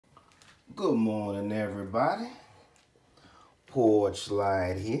Good morning, everybody. Porch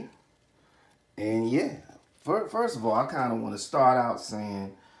Light here. And yeah, first of all, I kind of want to start out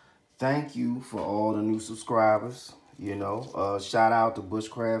saying thank you for all the new subscribers. Shout out to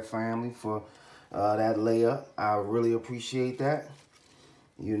Bushcraft family for that layup. I really appreciate that.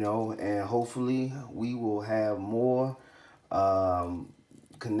 And hopefully we will have more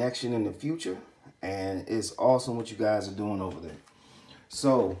connection in the future. And it's awesome what you guys are doing over there.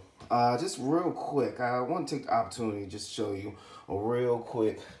 So, just real quick, I want to take the opportunity to just show you a real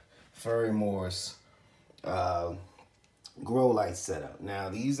quick Furry Morris grow light setup. Now,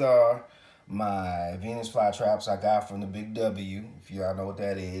 these are my Venus fly traps I got from the Big W, if y'all know what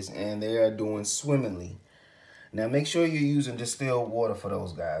that is, and they are doing swimmingly. Now, make sure you're using distilled water for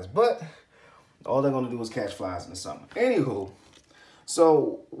those guys, but all they're going to do is catch flies in the summer. Anywho,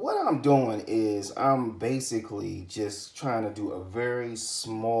 so what I'm doing is I'm basically just trying to do a very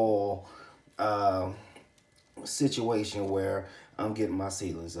small situation where I'm getting my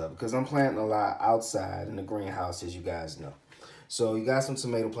seedlings up because I'm planting a lot outside in the greenhouse, as you guys know. So you got some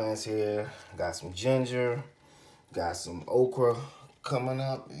tomato plants here, got some ginger, got some okra coming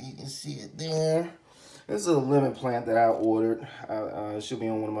up. You can see it there. This is a lemon plant that I ordered. It should be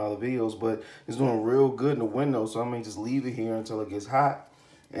on one of my other videos, but it's doing real good in the window, so I may just leave it here until it gets hot.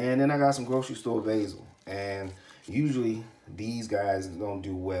 And then I got some grocery store basil. And usually these guys don't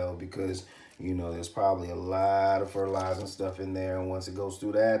do well because, there's probably a lot of fertilizer and stuff in there. And once it goes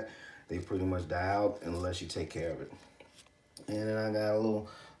through that, they pretty much die out unless you take care of it. And then I got a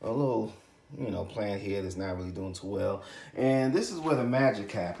little plant here that's not really doing too well. And this is where the magic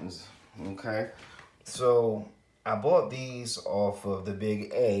happens, okay? So I bought these off of the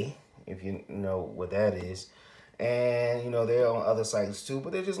Big A, if you know what that is. And, they're on other sites too,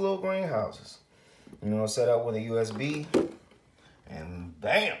 but they're just little greenhouses. Set up with a USB. And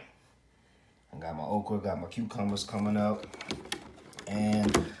bam! I got my okra, got my cucumbers coming up.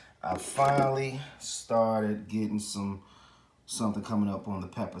 And I finally started getting something coming up on the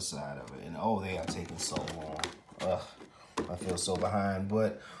pepper side of it. And oh, they are taking so long. Ugh, I feel so behind.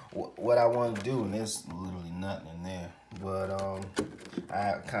 But what I want to do, and there's literally nothing in there, but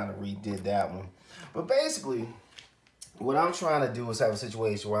I kind of redid that one. But basically, what I'm trying to do is have a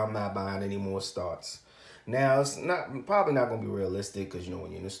situation where I'm not buying any more starts. Now, it's probably not going to be realistic because,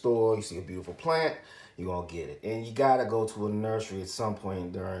 when you're in the store, you see a beautiful plant, you're going to get it. And you got to go to a nursery at some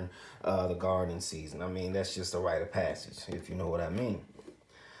point during the gardening season. I mean, that's just a rite of passage, if you know what I mean.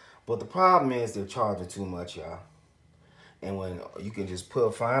 But the problem is they're charging too much, y'all. And when you can just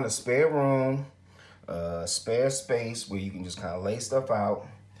find a spare room, spare space where you can just kind of lay stuff out,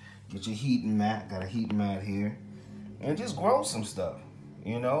 get your heating mat, got a heating mat here, and just grow some stuff. I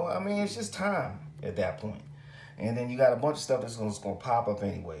mean, it's just time at that point. And then you got a bunch of stuff that's going to pop up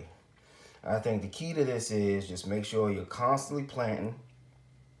anyway. I think the key to this is just make sure you're constantly planting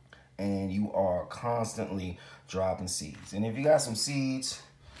and you are constantly dropping seeds. And if you got some seeds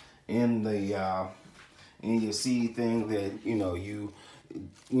in the in your seed thing that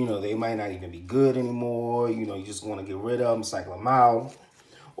they might not even be good anymore, you just want to get rid of them, cycle them out,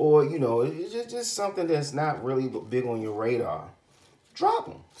 or it's just something that's not really big on your radar, drop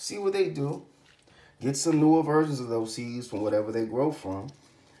them, see what they do, get some newer versions of those seeds from whatever they grow from,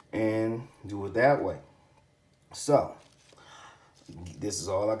 and do it that way. So this is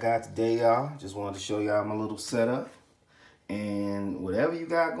all I got today, y'all. Just wanted to show y'all my little setup, and whatever you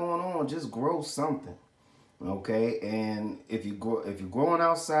got going on, just grow something. Okay, and if you're growing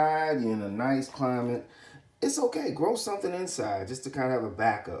outside, you're in a nice climate, it's okay. Grow something inside just to kind of have a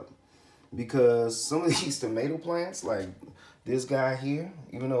backup. Because some of these tomato plants, like this guy here,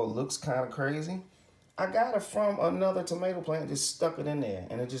 even though it looks kind of crazy, I got it from another tomato plant, just stuck it in there,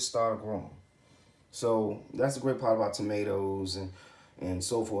 and it just started growing. So that's the great part about tomatoes and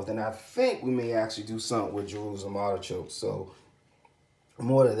so forth. And I think we may actually do something with Jerusalem artichokes. So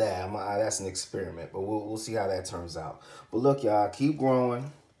more to that, that's an experiment, but we'll see how that turns out. But look, y'all, keep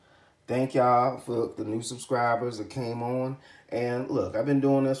growing. Thank y'all for the new subscribers that came on. And look, I've been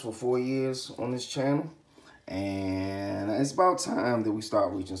doing this for 4 years on this channel, and it's about time that we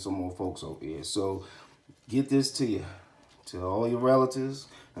start reaching some more folks over here. So get this to all your relatives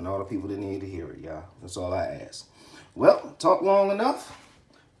and all the people that need to hear it, y'all. That's all I ask. Well, talk long enough.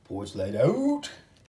 Porch Light out.